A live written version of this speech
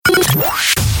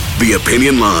The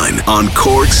Opinion Line on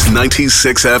Cork's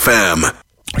 96 FM.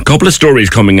 A couple of stories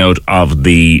coming out of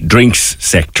the drinks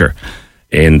sector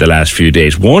in the last few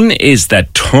days. One is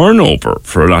that turnover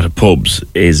for a lot of pubs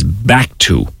is back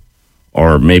to,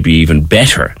 or maybe even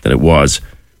better than it was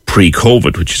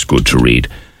pre-COVID, which is good to read.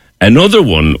 Another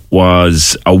one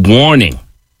was a warning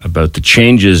about the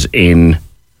changes in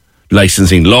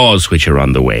licensing laws which are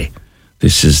on the way.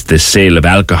 This is the sale of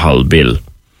alcohol bill.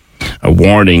 A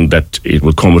warning that it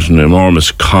will come at an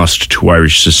enormous cost to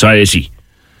Irish society.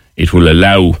 It will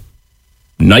allow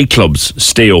nightclubs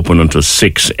stay open until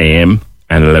 6 a.m.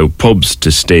 and allow pubs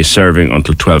to stay serving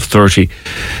until 12:30,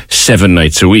 7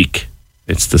 nights a week.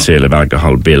 It's the Sale of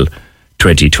Alcohol Bill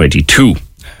 2022.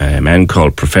 A man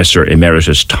called Professor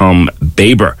Emeritus Tom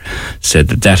Baber said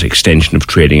that extension of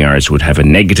trading hours would have a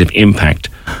negative impact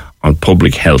on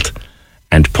public health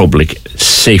and public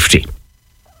safety.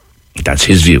 That's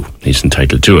his view. He's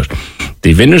entitled to it.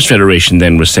 The Vendors Federation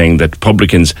then was saying that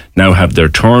publicans now have their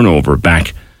turnover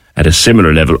back at a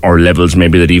similar level, or levels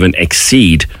maybe that even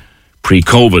exceed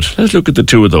pre-COVID. Let's look at the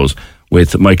two of those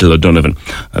with Michael O'Donovan,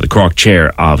 the Cork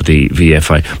chair of the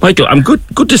VFI. Michael, I'm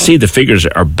good to see the figures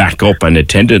are back up and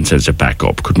attendances are back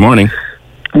up. Good morning.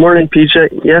 Good morning,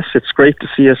 PJ. Yes, it's great to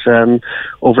see us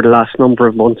over the last number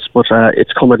of months, but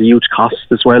it's come at a huge cost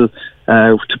as well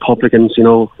to publicans. You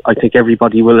know, I think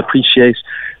everybody will appreciate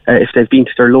if they've been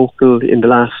to their local in the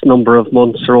last number of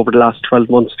months or over the last 12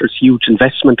 months, there's huge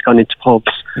investment gone into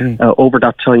pubs over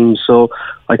that time. So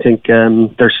I think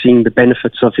they're seeing the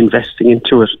benefits of investing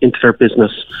into their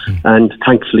business. And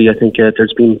thankfully, I think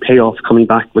there's been payoff coming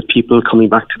back with people coming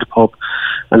back to the pub.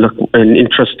 And look, an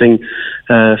interesting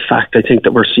fact I think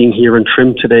that we're seeing here in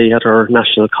Trim today at our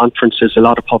national conferences, a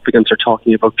lot of publicans are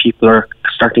talking about people are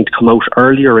starting to come out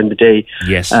earlier in the day.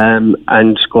 Yes.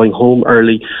 And going home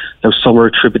early. Now, some are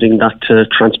attributing that to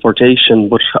transportation,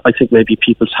 but I think maybe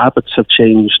people's habits have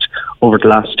changed over the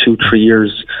last 2-3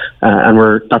 years,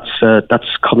 and that's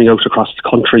coming out across the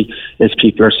country as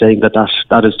people are saying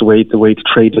that is the way the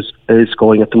trade is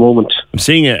going at the moment. I'm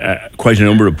seeing quite a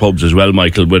number of pubs as well,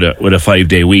 Michael, with a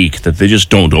 5-day week that they just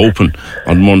don't open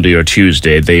on Monday or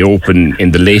Tuesday. They open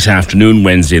in the late afternoon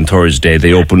Wednesday and Thursday.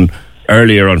 They open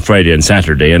earlier on Friday and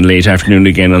Saturday, and late afternoon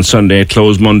again on Sunday,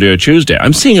 close Monday or Tuesday.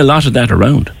 I'm seeing a lot of that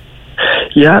around.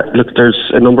 Yeah, look, there's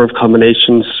a number of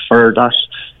combinations for that.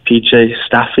 PJ,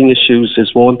 staffing issues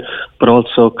is one, but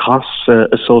also costs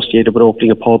associated with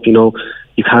opening a pub. You know,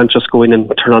 you can't just go in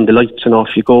and turn on the lights and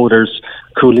off you go. There's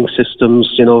cooling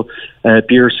systems,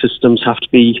 beer systems have to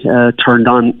be turned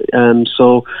on.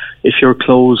 So if you're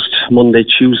closed Monday,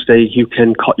 Tuesday, you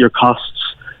can cut your costs.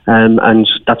 And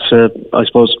that's, I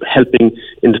suppose, helping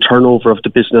in the turnover of the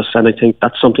business. And I think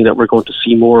that's something that we're going to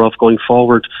see more of going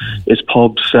forward is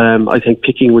pubs, I think,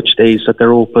 picking which days that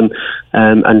they're open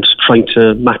and trying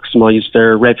to maximise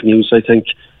their revenues, I think,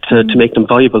 to make them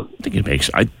viable. I think it makes,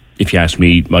 if you ask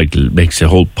me, Michael, it makes a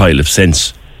whole pile of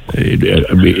sense. It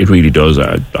really does.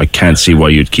 I can't see why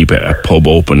you'd keep a pub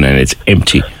open and it's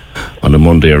empty on a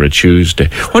Monday or a Tuesday.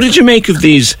 What did you make of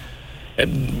these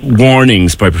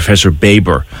warnings by Professor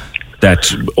Baber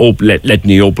that letting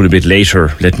you open a bit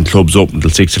later, letting clubs open until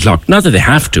 6 o'clock? Not that they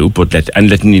have to, but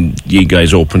letting you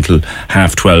guys open until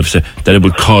 12:30, so that it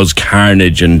will cause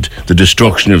carnage and the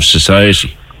destruction of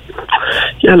society.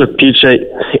 Yeah, look, PJ,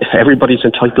 everybody's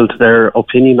entitled to their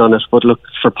opinion on it, but look,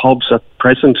 for pubs at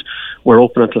present, we're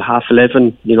open until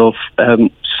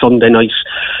 11:30, Sunday night,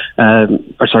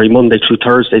 Monday through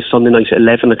Thursday, Sunday night at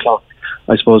 11 o'clock.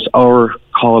 I suppose our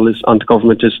call is on the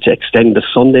government is to extend the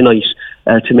Sunday night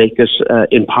to make it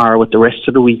in par with the rest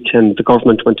of the week, and the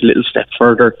government went a little step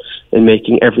further in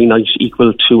making every night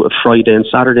equal to a Friday and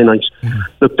Saturday night.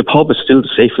 Look, the pub is still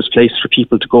the safest place for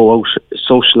people to go out,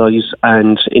 socialise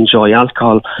and enjoy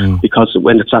alcohol, because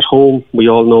when it's at home, we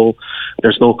all know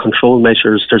there's no control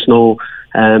measures, there's no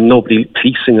nobody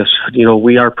policing it.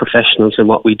 We are professionals in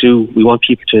what we do. We want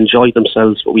people to enjoy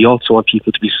themselves, but we also want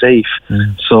people to be safe.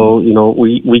 So,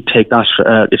 we take that,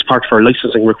 it's part of our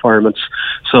licensing requirements.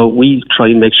 So we try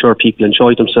and make sure people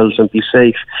enjoy themselves and be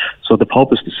safe. So the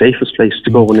pub is the safest place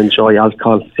to go and enjoy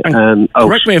alcohol.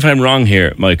 Correct me if I'm wrong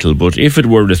here, Michael, but if it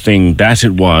were the thing that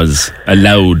it was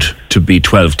allowed to be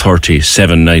 12:30,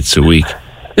 7 nights a week,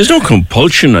 there's no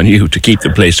compulsion on you to keep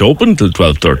the place open till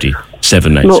 12:30,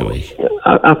 7 nights a week.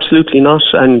 Absolutely not.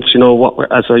 And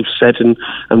what, as I've said,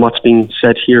 and what's being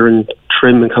said here in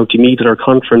Trim and County Meath at our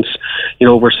conference,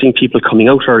 we're seeing people coming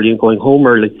out early and going home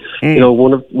early.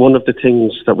 One of the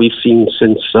things that we've seen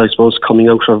since, I suppose, coming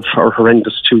out of our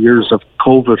horrendous 2 years of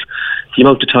COVID, the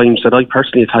amount of times that I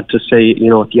personally have had to say,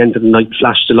 at the end of the night,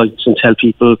 flash the lights and tell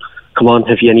people come on,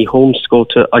 have you any homes to go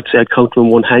to? I'd say I'd count them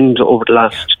on one hand over the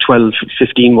last 12,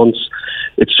 15 months.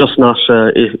 It's just not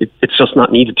it's just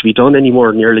not needed to be done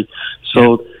anymore, nearly.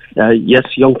 So yes,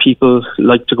 young people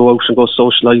like to go out and go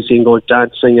socialising, go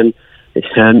dancing and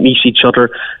meet each other.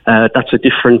 That's a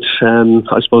different,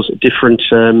 I suppose,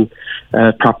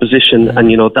 proposition.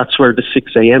 And, that's where the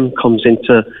 6 a.m. comes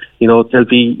into, there'll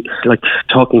be, like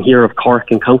talking here of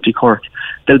Cork and County Cork,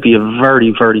 there'll be a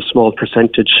very, very small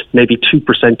percentage, maybe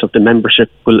 2% of the membership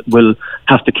will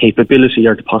have the capability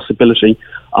or the possibility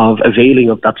of availing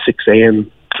of that 6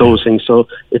 a.m. closing. So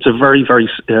it's a very, very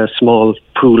small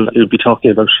pool that you'll be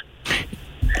talking about.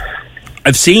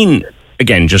 I've seen,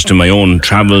 again, just in my own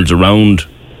travels around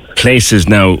places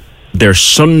now, their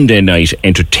Sunday night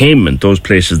entertainment, those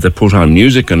places that put on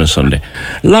music on a Sunday,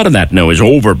 a lot of that now is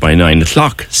over by 9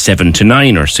 o'clock, 7 to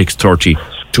 9 or 6:30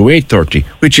 to 8:30,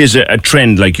 which is a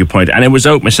trend, like you point. And I was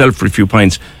out myself for a few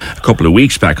pints a couple of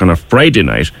weeks back on a Friday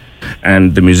night,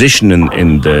 and the musician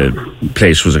in the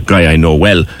place was a guy I know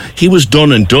well. He was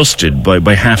done and dusted by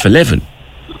 11:30.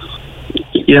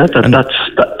 Yeah,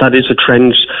 that is a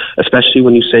trend, especially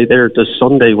when you say there the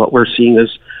Sunday. What we're seeing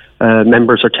is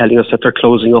members are telling us that they're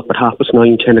closing up at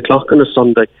 9:30, 10 o'clock on a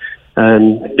Sunday.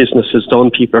 Business is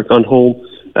done, people are gone home.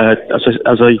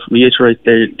 As I reiterate,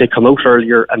 they come out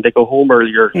earlier and they go home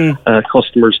earlier.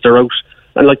 Customers, they're out.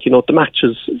 And the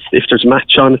matches, if there's a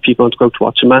match on, if people want to go out to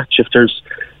watch a match, if there's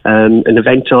an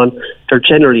event on, they're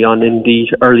generally on in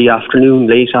the early afternoon,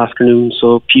 late afternoon,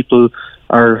 so people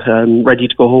are ready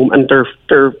to go home, and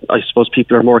they're I suppose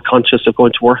people are more conscious of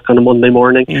going to work on a Monday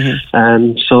morning,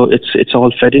 so it's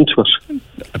all fed into it.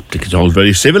 I think it's all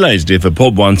very civilised. If a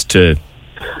pub wants to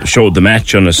show the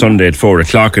match on a Sunday at 4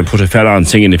 o'clock and put a fella on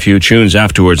singing a few tunes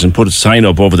afterwards and put a sign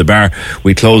up over the bar,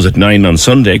 we close at 9 on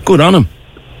Sunday, good on him.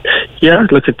 Yeah,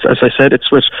 look, as I said, it's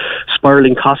with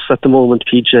spiralling costs at the moment,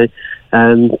 PJ.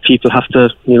 And people have to,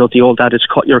 the old adage,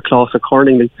 cut your cloth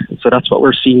accordingly. So that's what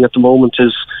we're seeing at the moment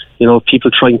is, people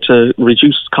trying to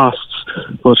reduce costs,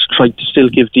 but trying to still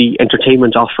give the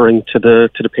entertainment offering to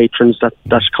the patrons that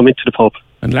come into the pub.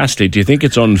 And lastly, do you think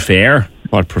it's unfair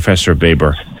what Professor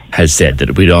Baber has said,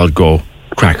 that we'd all go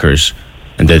crackers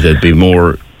and that there'd be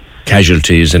more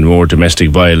casualties and more domestic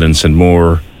violence and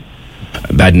more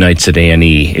bad nights at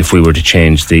A&E if we were to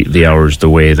change the hours the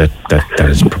way that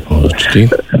is proposed? Do you?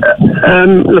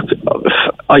 Look,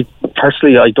 I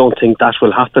don't think that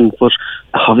will happen, but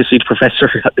obviously the professor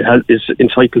is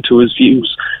entitled to his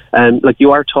views.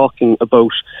 You are talking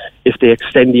about if they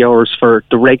extend the hours for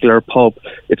the regular pub,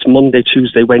 it's Monday,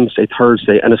 Tuesday, Wednesday,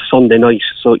 Thursday, and a Sunday night.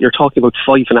 So you're talking about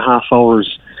 5.5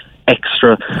 hours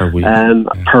extra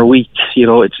per week.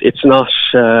 It's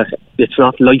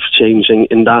not life changing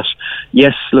in that.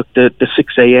 Yes, look, the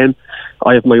 6 a.m.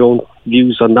 I have my own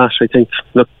views on that. I think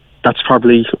that's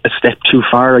probably a step too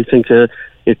far. I think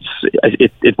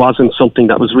it wasn't something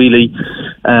that was really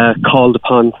called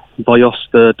upon by us,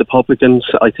 the publicans.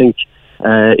 I think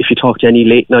if you talk to any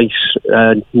late night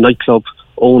nightclub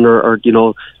owner or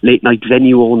late night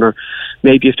venue owner,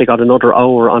 maybe if they got another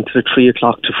hour onto the 3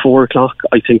 o'clock to 4 o'clock,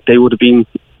 I think they would have been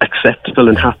acceptable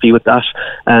and happy with that.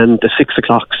 And the 6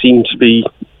 o'clock seemed to be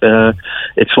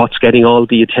it's what's getting all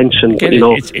the attention. Again,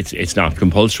 it's not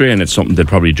compulsory, and it's something they'll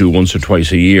probably do once or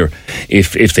twice a year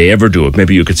if they ever do it.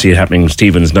 Maybe you could see it happening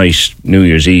Stephen's Night, New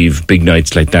Year's Eve, big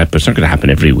nights like that, but it's not going to happen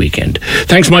every weekend.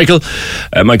 Thanks, Michael.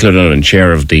 Michael O'Donovan,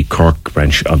 chair of the Cork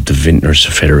branch of the Vintners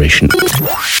Federation.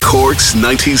 Cork's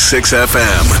 96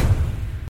 FM.